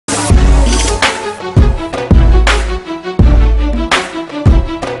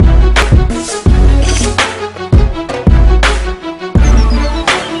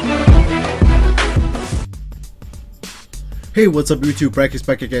Hey, what's up YouTube? BrightKicks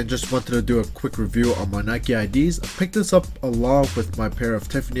back again. Just wanted to do a quick review on my Nike IDs. I picked this up along with my pair of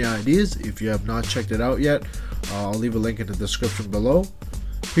Tiffany IDs. If you have not checked it out yet, I'll leave a link in the description below.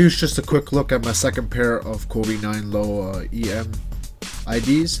 Here's just a quick look at my second pair of Kobe 9 Low EM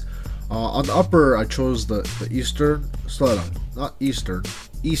IDs. On the upper, I chose the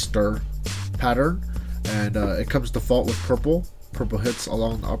Easter pattern, and it comes default with purple hits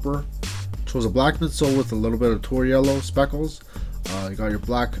along the upper. Chose a black midsole with a little bit of tour yellow speckles. You got your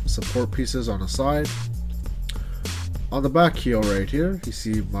black support pieces on the side. On the back heel right here, you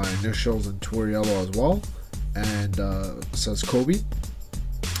see my initials in tour yellow as well, and it says Kobe.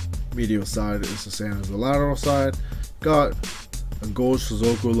 Medial side is the same as the lateral side. Got a gold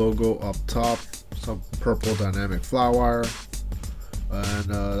Suzuki logo up top, some purple dynamic flat wire, and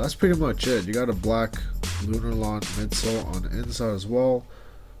that's pretty much it. You got a black Lunar Lawn midsole on the inside as well.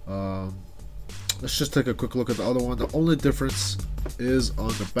 Let's just take a quick look at the other one. The only difference is on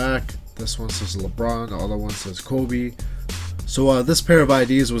the back. This one says LeBron, the other one says Kobe. So this pair of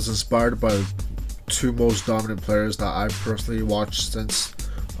IDs was inspired by the two most dominant players that I've personally watched since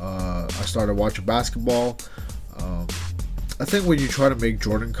I started watching basketball. I think when you try to make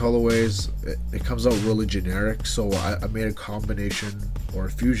Jordan colorways, it comes out really generic. So I made a combination, or a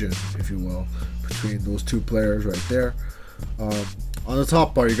fusion, if you will, between those two players right there. On the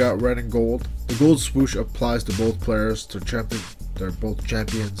top bar, you got red and gold. The gold swoosh applies to both players. They're both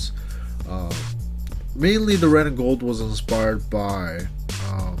champions. Mainly, the red and gold was inspired by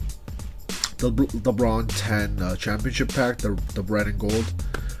the LeBron 10 championship pack, the red and gold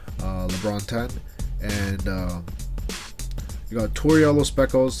LeBron 10, and you got tour yellow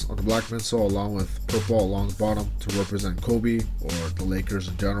speckles on the black midsole along with purple along the bottom to represent Kobe or the Lakers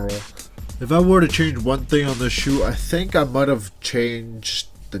in general. If I were to change one thing on this shoe, I think I might have changed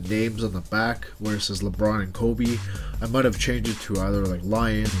the names on the back where it says LeBron and Kobe. I might have changed it to either like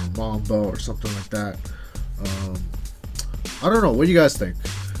Lion or Mamba or something like that. I don't know. What do you guys think?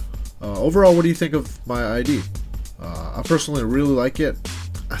 Overall, what do you think of my ID? I personally really like it.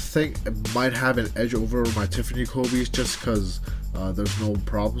 I think it might have an edge over my Tiffany Kobe's just because there's no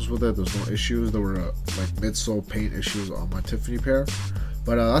problems with it. There's no issues. There were like midsole paint issues on my Tiffany pair.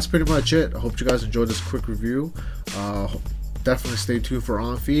 But that's pretty much it. I hope you guys enjoyed this quick review. Definitely stay tuned for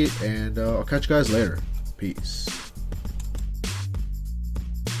On Feet, and I'll catch you guys later. Peace.